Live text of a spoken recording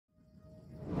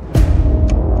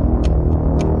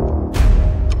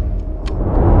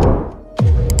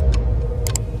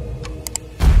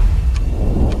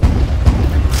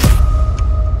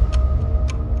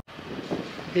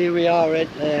Here we are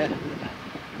at the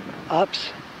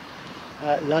Ups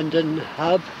at London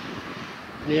Hub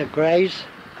near Grays,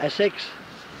 Essex.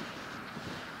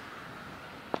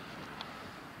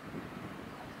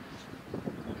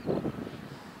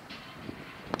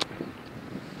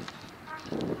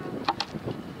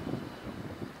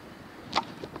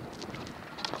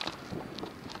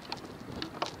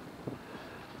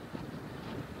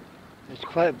 It's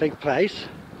quite a big place.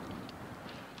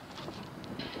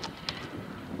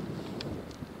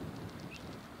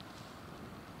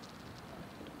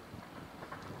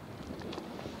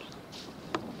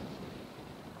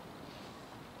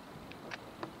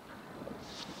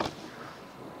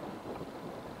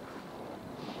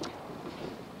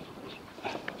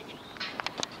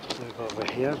 Move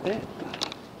over here a bit.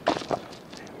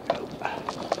 There we go.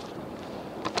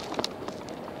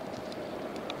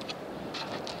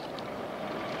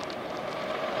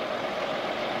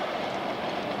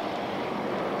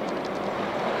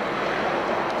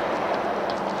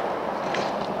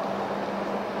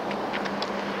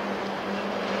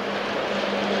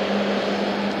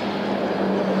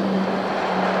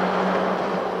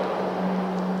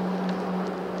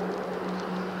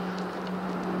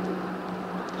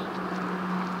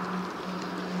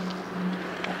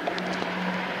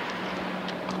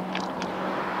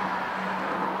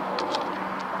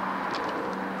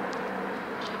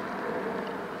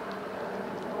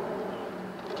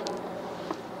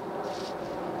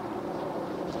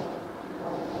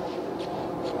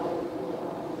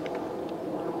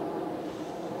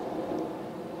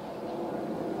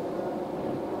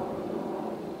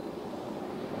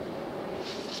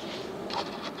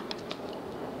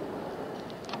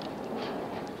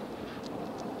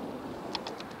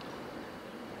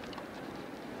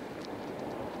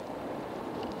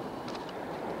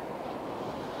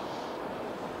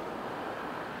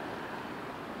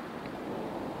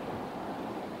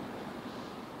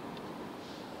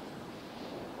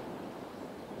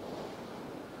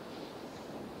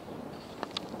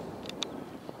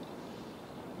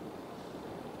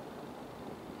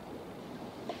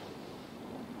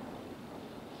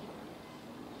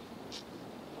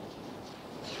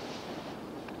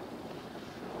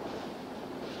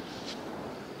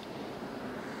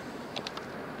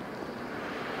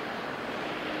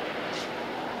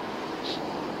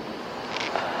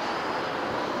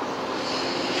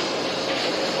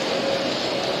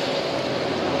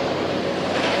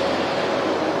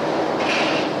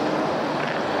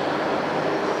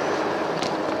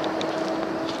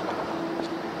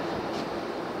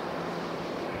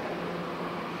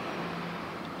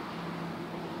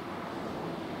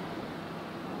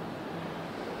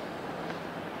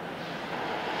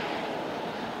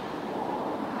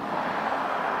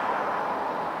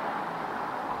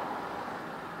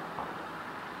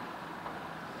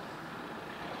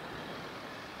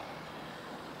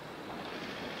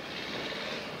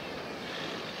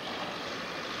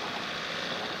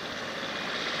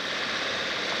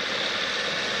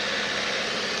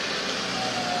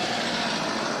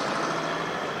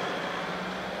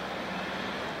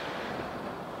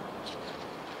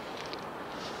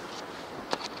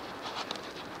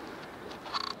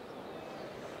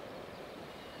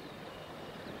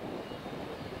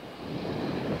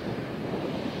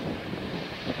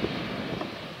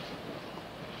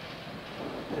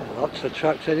 Lots of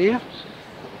trucks in here.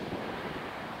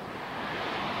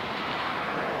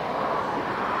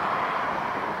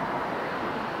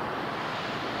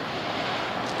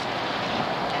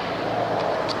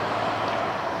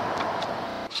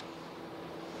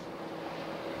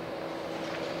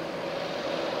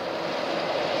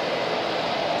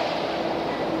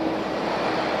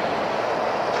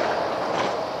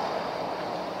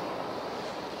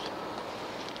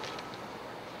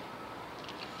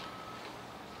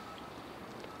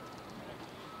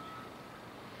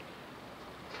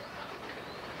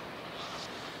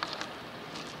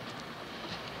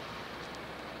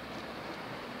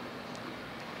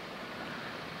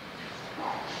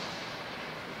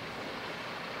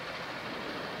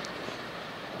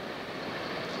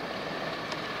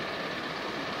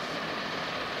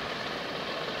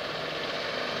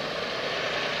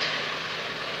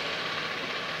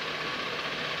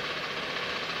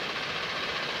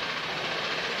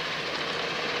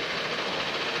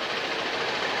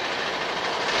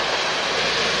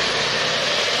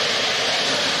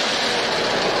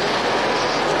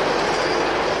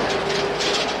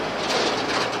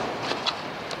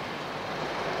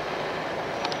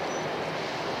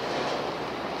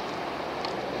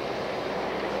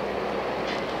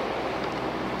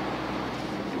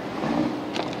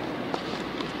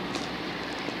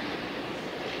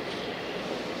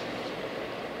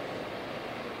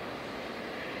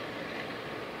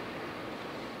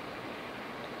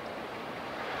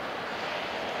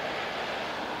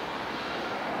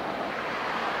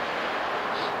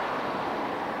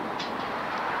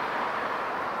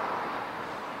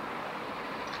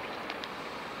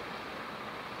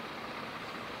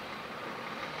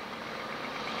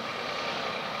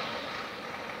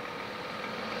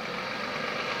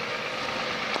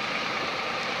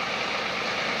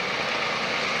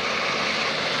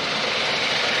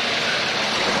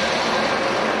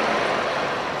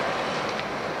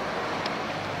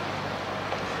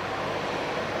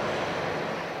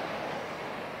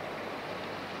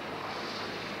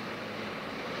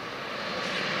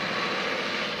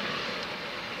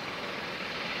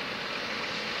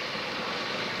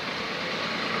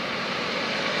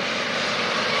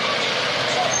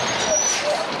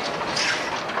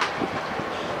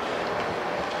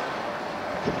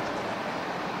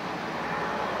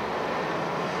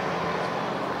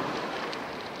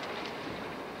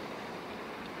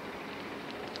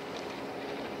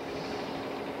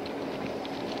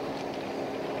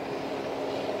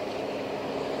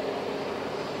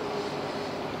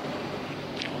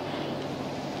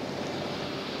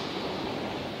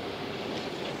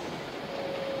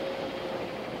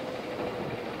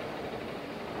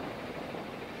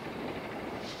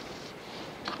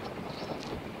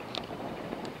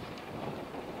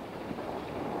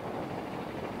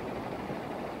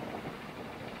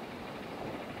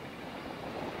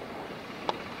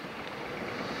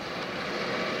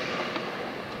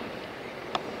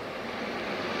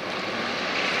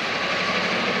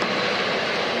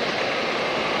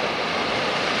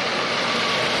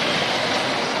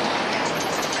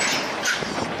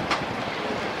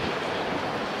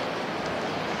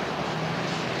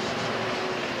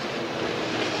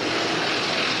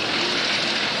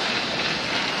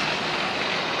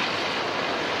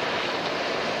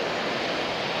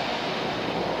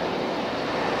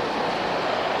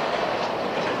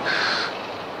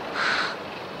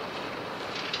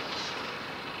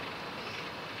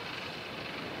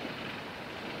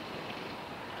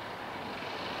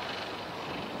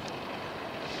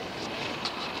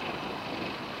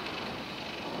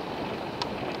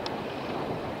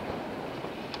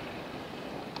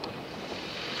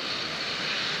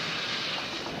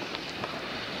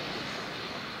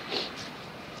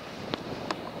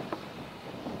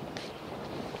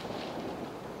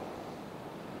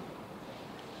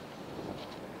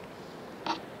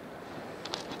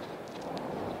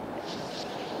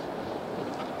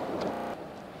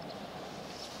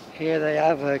 Here they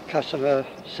have a customer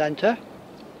centre.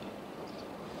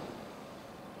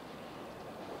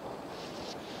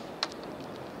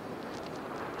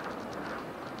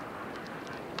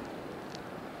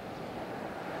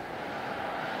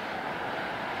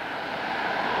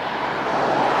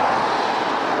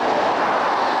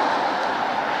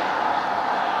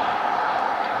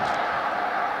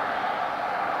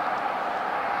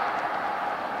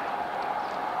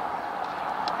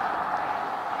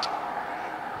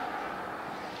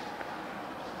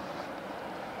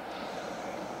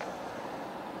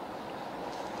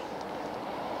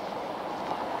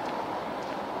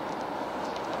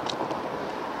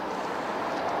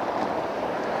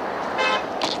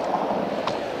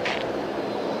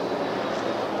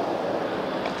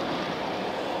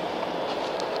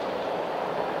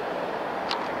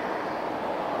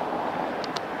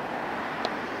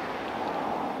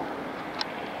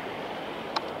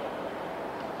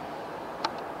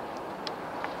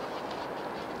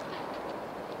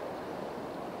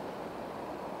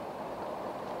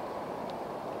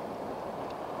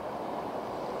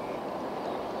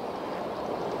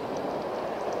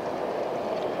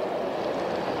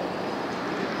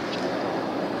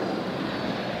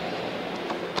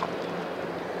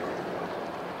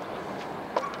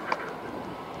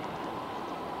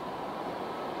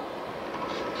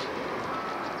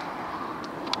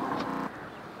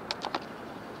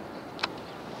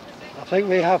 I think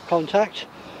we have contact.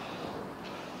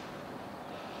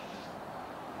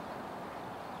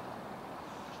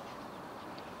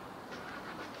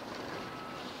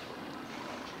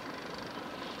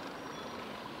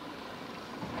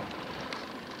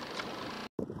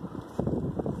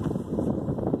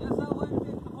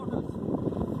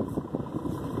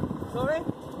 Sorry?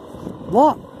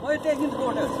 What? Why are you taking the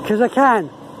photos? Because I can.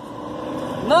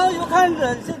 No, you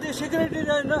can't. See, the security,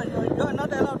 you are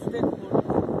not allowed to take photos.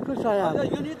 Of course I am.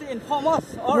 You need to inform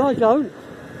us. Or No, I don't.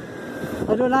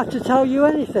 I don't have to tell you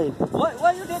anything. Why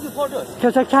are you taking photos?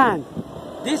 Because I can.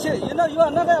 This, you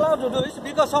are not allowed to do this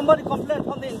because somebody complained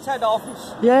from the inside the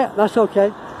office. Yeah, that's okay.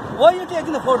 Why are you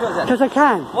taking the photos then? Because I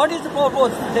can. What is the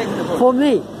purpose of taking the photos? For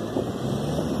me.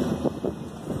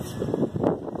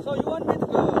 So you want me to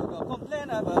complain,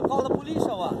 call the police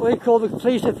or what? We call the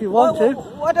police if you want to.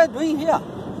 What are you doing here?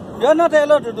 You are not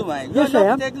allowed to do mine. You Yes, are I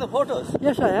not am. taking the photos.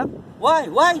 Yes, I am. Why?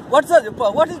 What is the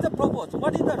purpose?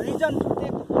 What is the reason to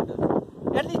take the photos?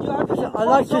 At least you have to I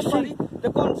like to somebody. see.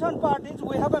 The concerned parties,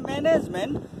 we have a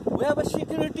management, we have a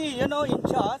security, in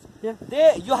charge. Yeah.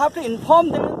 You have to inform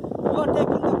them you are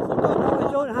taking the photos.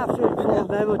 I don't have to inform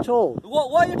them at all.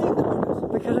 Why are you taking the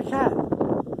photos? Because I can.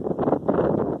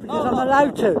 Because No, I'm no,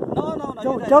 allowed to.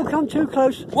 No. Don't come too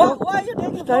close. Why are you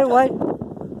taking Stay photos?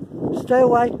 away. Stay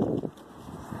away.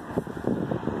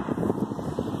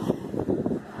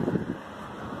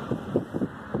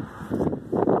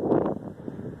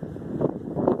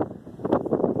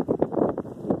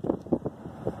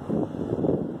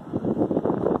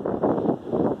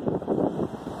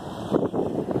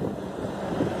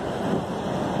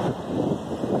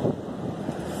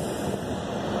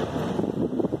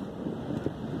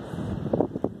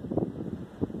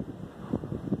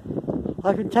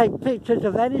 I can take pictures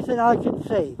of anything I can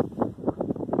see.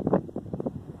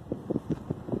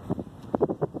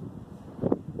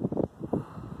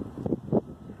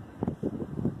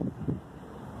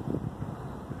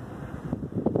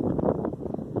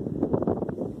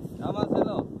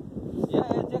 Yeah,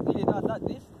 exactly.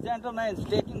 This gentleman is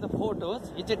taking the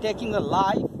photos. He's taking a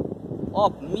live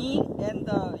of me and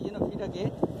the feeder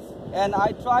gate. And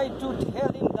I tried to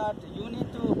tell him that you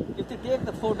need to, if you take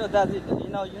the photo, that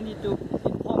you need to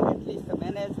inform at least the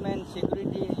management,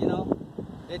 security,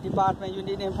 the department. You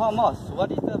need to inform us.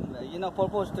 What is the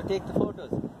purpose to take the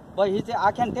photos? But he said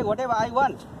I can take whatever I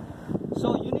want.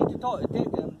 So you need to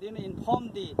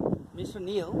inform the Mr.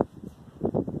 Neil,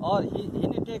 or he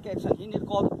need to take action. He need to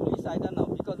call the police. I don't know,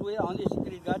 because we are only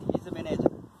security guard. He's the manager.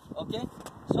 Okay.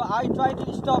 So I tried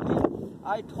to stop him.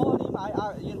 I told him, I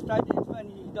tried to explain,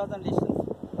 he doesn't listen.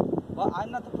 But I'm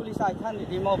not the police, I can't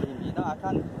remove him, I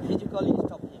can't physically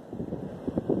stop him.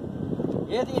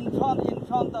 He's in front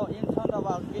of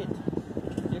our gate.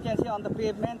 You can see on the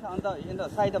pavement, on the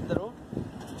side of the road.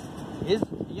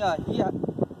 Yeah.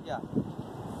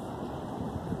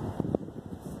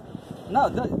 No,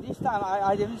 this time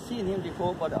I haven't seen him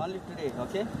before, but only today,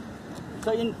 okay?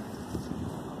 So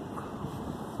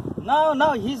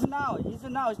No, he's now.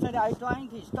 Instead, I'm trying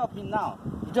to stop him now.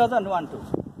 He doesn't want to.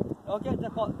 Okay,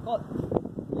 call.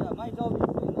 Yeah, my job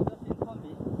is just inform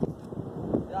me.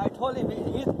 I told him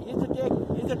he's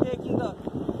taking the.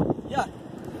 Yeah,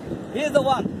 he's the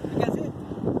one. You can see.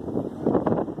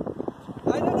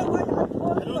 I don't know why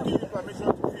I don't give you permission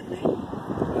to film me.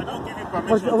 I don't give you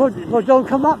permission to film me. Well, don't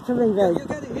come up to me then.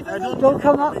 Don't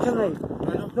come up to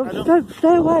me.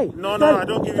 Stay away. No, I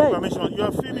don't give you permission. You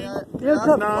are filming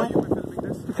now.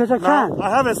 Because I can. I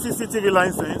have a CCTV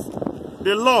license.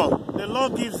 The law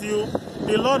gives you,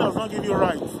 the law does not give you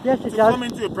rights to come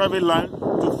into a private land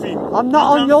to film. I'm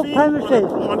not on your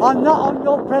premises. I'm not on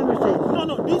your premises.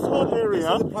 No, this whole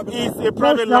area is a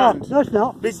private land. No, it's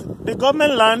not. The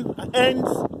government land ends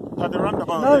at the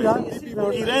roundabout.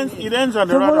 It ends at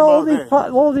the So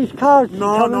roundabout. all these cars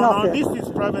coming up here. This is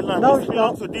private land. No, this it's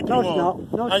not. belongs to DP No, it's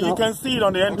World. not. And you can see it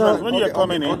on the entrance when you're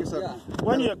coming in. When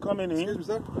Hello. you're coming in. Excuse me,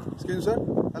 sir. Excuse me, sir.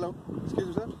 Hello. Excuse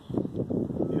me, sir.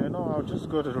 Yeah, no, I'll just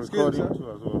go to the recording too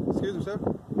as well. Excuse me, sir.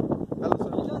 Hello,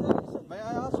 sir. May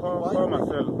I ask why? Call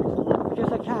myself.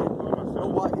 Because I can. No,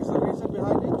 why? Is there a reason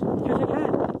behind it? Because I can.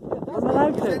 I'm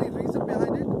allowed Is there to. any reason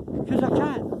behind it? Because I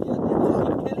can.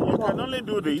 You can only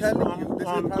do this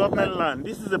on government land.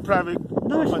 This is a private.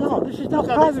 No, it's not. This is not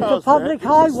Look at private. this It's a house, public eh?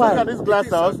 highway. Look at this glass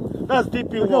house. That's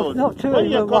DP World. not two When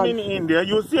in you're one. coming in there,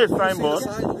 you'll see a signboard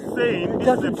saying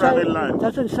this is a private land.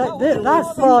 Doesn't say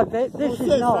that's private. This You'll see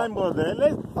is a not. signboard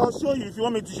there. I'll show you if you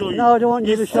want me to show you. No, I don't want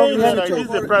you to It's show me saying that anything.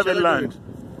 this is a private land.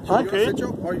 Okay? Switch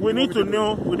off, or We you need want to me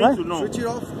know. We need to know. Switch it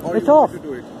off, or It's you want off. me to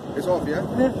do it? It's off, yeah?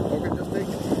 Okay, just take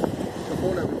the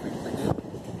whole everything.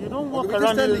 You don't walk We're around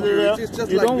just this telling area. it's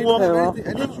just You like don't we walk don't around. have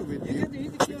any issue with you.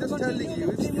 We're just telling you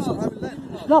it's private land.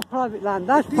 It's not private land.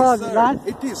 That's It is, private sir. land.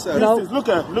 It is, sir. No. Look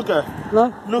at. No.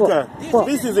 What?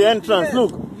 This is the entrance.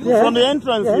 Look. Yeah. From the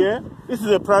entrance Yeah. here, this is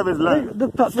a private land. The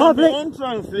From public. the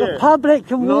entrance here. The public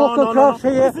can walk across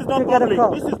here This is not to get public.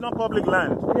 across. This is not public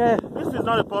land. Yeah. This is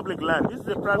not a public land. This is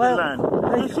a private Well, land.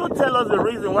 You should tell us the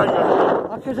reason why you're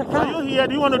here. Because I Are can't. you here?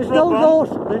 Do you want to There's throw no bomb? laws.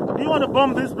 Do you want to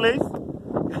bomb this place?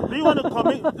 Do you want to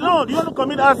commit? No. Do you want to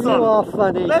commit arson? You are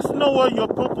funny. Let's know what your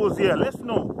purpose here. Let's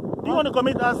know. Do you want to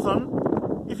commit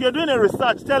arson? If you're doing a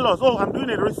research, tell us. Oh, I'm doing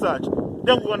a research.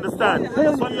 Then we understand.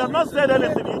 But you have not said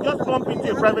anything. You just bump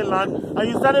into a private land and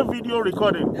you started video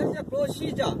recording. That's a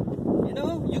procedure. You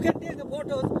know, you can take the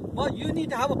photos, but you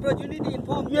need to have you need to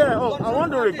inform me. Yeah, I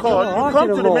want to record. No, You come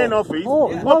to the main office.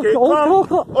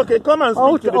 Okay, come and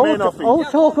speak to the main office. All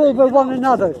talk over one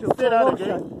another. Say that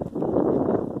again.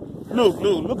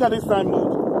 Look at this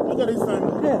signboard. Look at this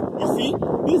signboard. Yeah. You see?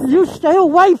 This, You stay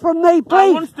away from me, I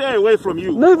please. won't stay away from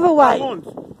you. Move away. I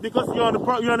won't. Because you're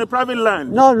on a private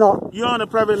land. No, no. You're on a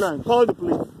private land. Call the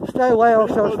police. Stay away or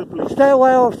Call the police. stay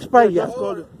away or spray you. Just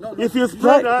call the, if you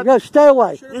spray that, Go, stay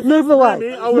away. if Move you away. spray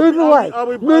me, Move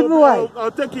away. Move away.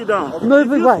 I'll take you down.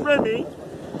 Move if away. You spray me,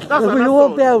 that's an We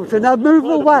won't be assault. able to. Now move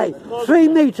Call the away. police. 3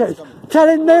 meters.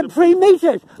 Telling them 3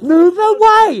 meters. Move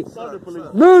away. Call the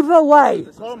police. Move away.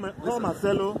 Call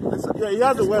Marcelo. Yeah, he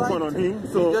has a weapon on him.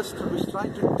 So Just was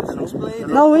trying to just explain.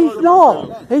 No, he's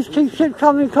not. He keeps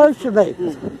coming close to me.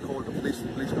 Call the police.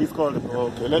 he's called.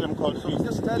 Okay, let him call the police.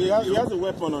 Just tell He has a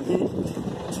weapon on him.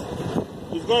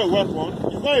 He's got a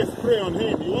weapon. He's got a spray on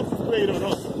him. He wants to spray it on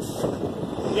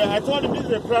us. Yeah, I told him this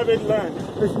is a private land.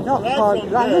 It's not Right private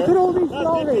from land. there, Look at all these that's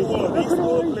lorries. DP World. Look at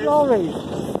all these This lorries.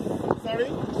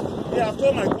 Sorry? Yeah, I've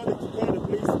told my colleague to call the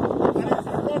police. And it's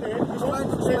recorded. He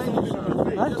wants to say something on my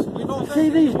face. Huh? See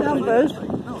these numbers?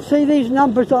 See these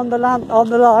numbers on the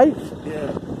lights?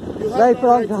 Yeah. They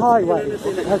belong to highway. Do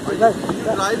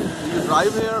you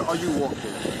drive here or you walk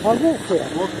here? I walk here.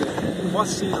 Walk here. You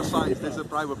must see the signs. There's a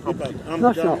private property. No,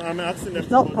 it's not. I'm asking them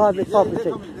It's not to private property.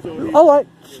 So, All right,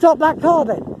 stop that car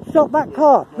then. Stop that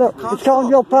car. Look, it's on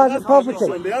your private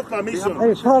property. They have permission.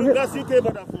 Hey, private- That's UK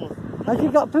border force. Has he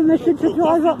got permission to Look,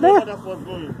 drive that's up UK there? border force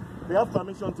going. They have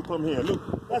permission to come here.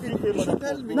 Look, that's UK border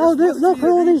force. No, look at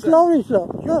all these lorries,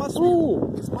 look. Look,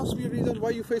 ooh. It must be a reason why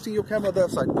you're facing your camera that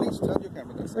side. Please turn your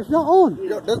camera that side. It's not on.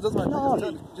 Yeah, doesn't matter.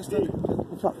 No. Just turn it.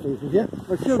 It's up to you, yeah?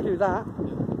 We'll still do that.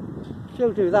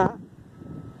 Still do that.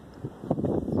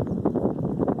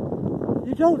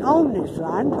 You don't own this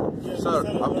land. Sir,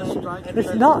 I'm just trying to It's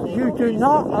tell not, you. you do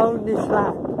not own this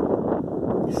land.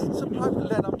 It's a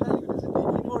private land, I'm telling you. It's a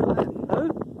DP word land. Who?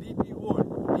 DP word.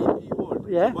 DP word.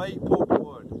 Yeah. By Pope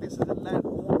word. This is a land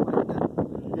owned by them.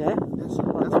 Yeah? Yes, sir.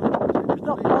 That's what I'm trying to It's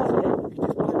not explain. private. It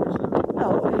is private, sir. No,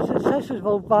 it's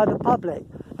accessible by the public.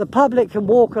 The public can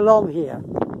walk along here,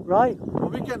 right? Well,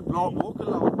 we can walk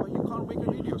along, but you can't make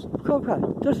a videos. Okay,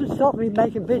 doesn't stop me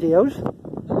making videos.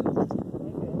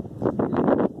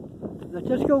 Now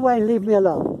just go away and leave me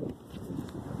alone.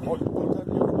 You're the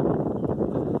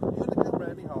camera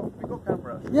anyhow. We got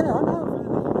cameras. Yeah, I know.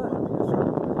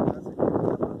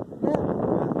 Yeah.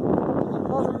 Doesn't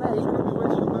bother me.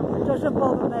 It doesn't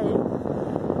bother me.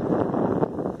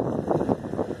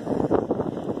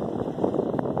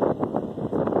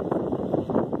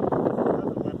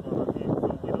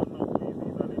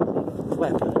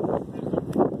 weapon.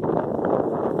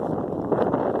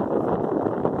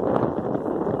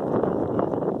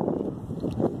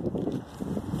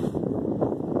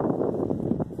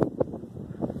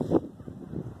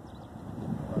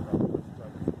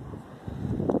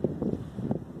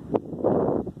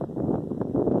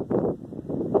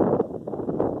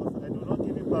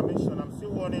 I'm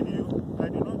still warning you. I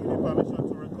do not give you permission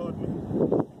to record me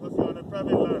because you're on a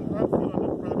private land. I'm still on the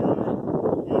private land.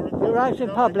 You're out in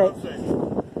public. You're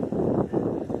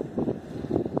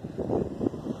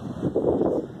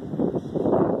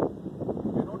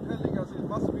not telling us. It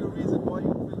must be a reason why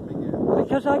you're filming it.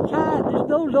 Because I can. There's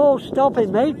no law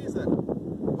stopping me.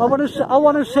 Reason. I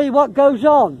want to see what goes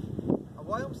on.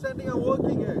 Why I'm standing and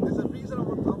working here? There's a reason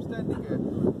I'm standing here.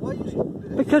 Why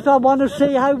you? Because I want to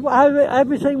see how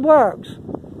everything works.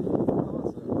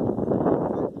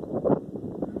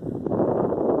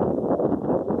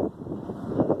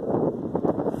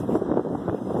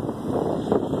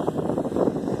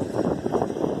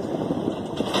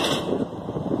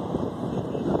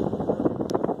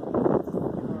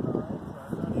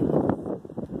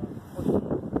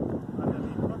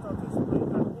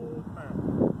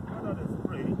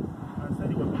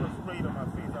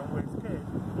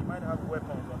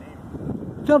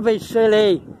 Don't be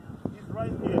silly. He's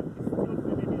right here.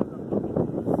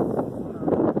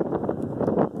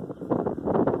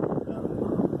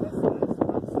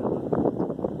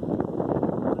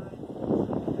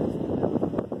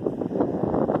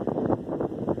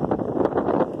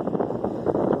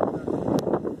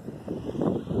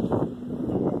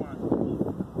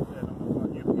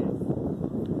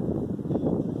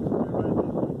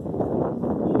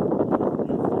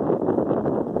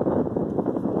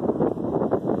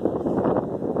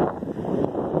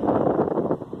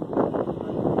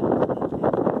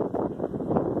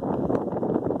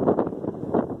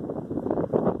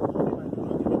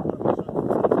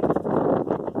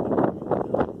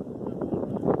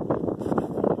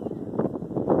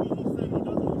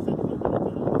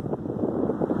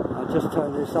 Just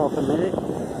turn this off a minute.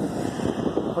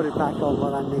 Put it back on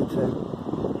when I need to.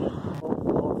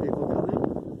 More people coming.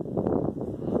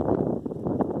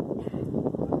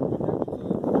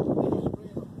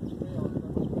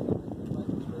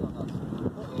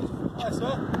 Hi,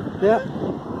 sir. Yeah.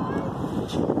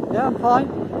 Yeah, I'm fine.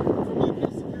 From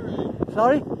UPS Security.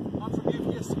 Sorry? I'm from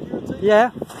UPS Security. Yeah.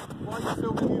 Why are you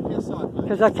filming UPS site, mate?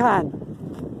 Because I can.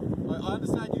 I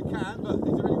understand you can, but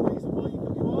is there any reason why you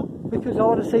are? Because I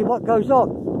want to see what goes on.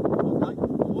 Okay.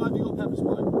 Why have you got pepper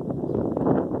spray? Eh?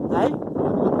 Why have you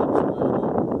got pepper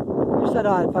spray? You said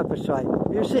I had pepper spray.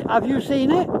 Have you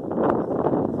seen it?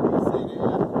 You've seen it,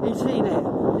 yeah? He's seen it.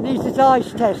 He needs his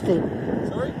eyes tested.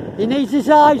 Sorry? He needs his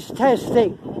eyes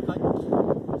testing. Oh, okay.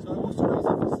 So what's the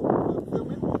reason for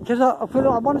filming? Because I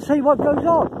want to see what goes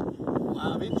on.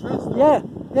 Out of interest? Or? Yeah,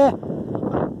 yeah.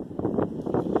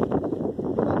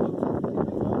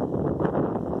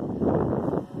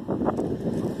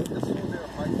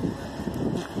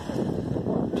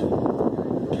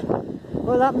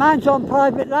 Well, that man's on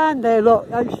private land there, look.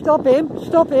 Stop him,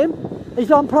 stop him.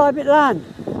 He's on private land.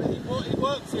 He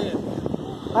works here.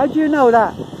 How do you know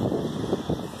that?